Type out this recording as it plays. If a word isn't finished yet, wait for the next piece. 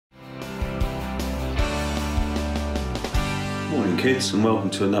Morning kids, and welcome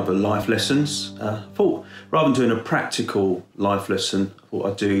to another life lessons. I thought rather than doing a practical life lesson, I thought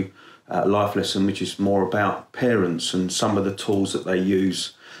I'd do a life lesson which is more about parents and some of the tools that they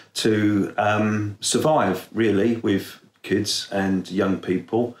use to survive really with kids and young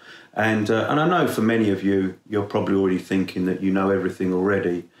people. And I know for many of you, you're probably already thinking that you know everything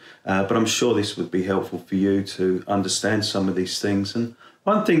already, but I'm sure this would be helpful for you to understand some of these things. And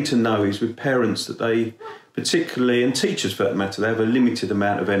one thing to know is with parents that they particularly, and teachers for that matter, they have a limited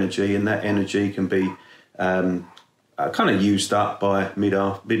amount of energy, and that energy can be kind of used up by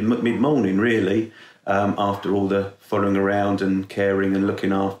mid-morning really, after all the following around and caring and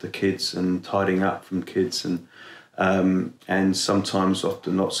looking after kids and tidying up from kids and sometimes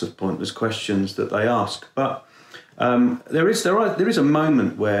often lots of pointless questions that they ask. But there is a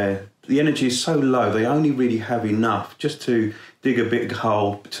moment where the energy is so low they only really have enough just to dig a big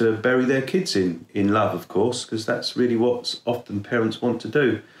hole to bury their kids in love, of course, because that's really what often parents want to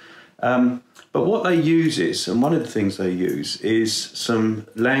do. But what they use is, and one of the things they use is some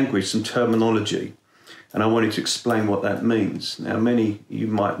language, some terminology. And I wanted to explain what that means. Now, many you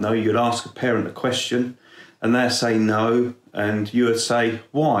might know, you'd ask a parent a question and they'll say no, and you would say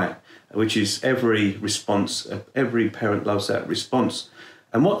why, which is every response, every parent loves that response.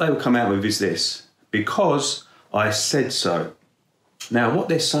 And what they will come out with is this: because I said so. Now, what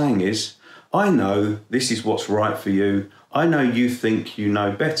they're saying is, I know this is what's right for you. I know you think you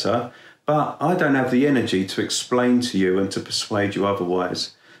know better, but I don't have the energy to explain to you and to persuade you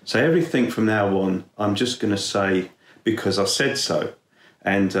otherwise. So everything from now on, I'm just going to say, because I said so.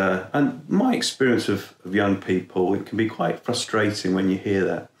 And my experience of young people, it can be quite frustrating when you hear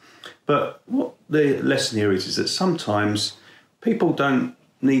that. But what the lesson here is that sometimes people don't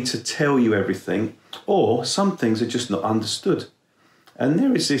need to tell you everything, or some things are just not understood. And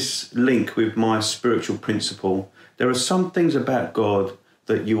there is this link with my spiritual principle. There are some things about God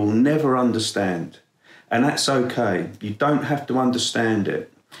that you will never understand, and that's okay. You don't have to understand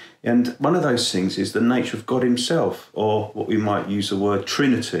it. And one of those things is the nature of God himself, or what we might use the word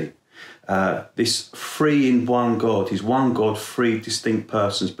Trinity. This three in one God. He's one God, three distinct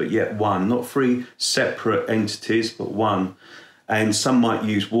persons, but yet one. Not three separate entities, but one. And some might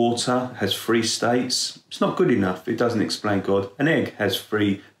use water, has three states. It's not good enough. It doesn't explain God. An egg has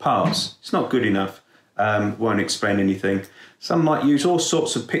three parts. It's not good enough. Won't explain anything. Some might use all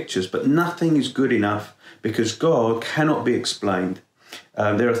sorts of pictures, but nothing is good enough because God cannot be explained.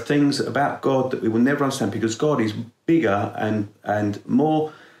 There are things about God that we will never understand because God is bigger and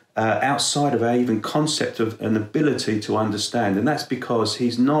more outside of our even concept of an ability to understand. And that's because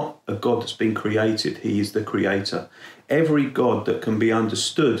he's not a God that's been created. He is the creator. Every God that can be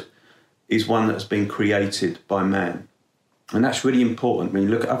understood is one that's been created by man. And that's really important. When you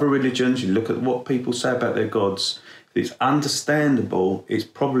look at other religions, you look at what people say about their gods, if it's understandable, it's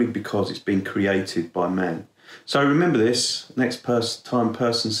probably because it's been created by man. So remember this, next time a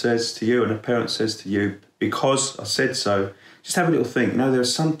person says to you and a parent says to you, because I said so, just have a little think. You know, there are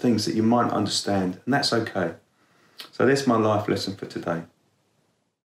some things that you might not understand, and that's okay. So that's my life lesson for today.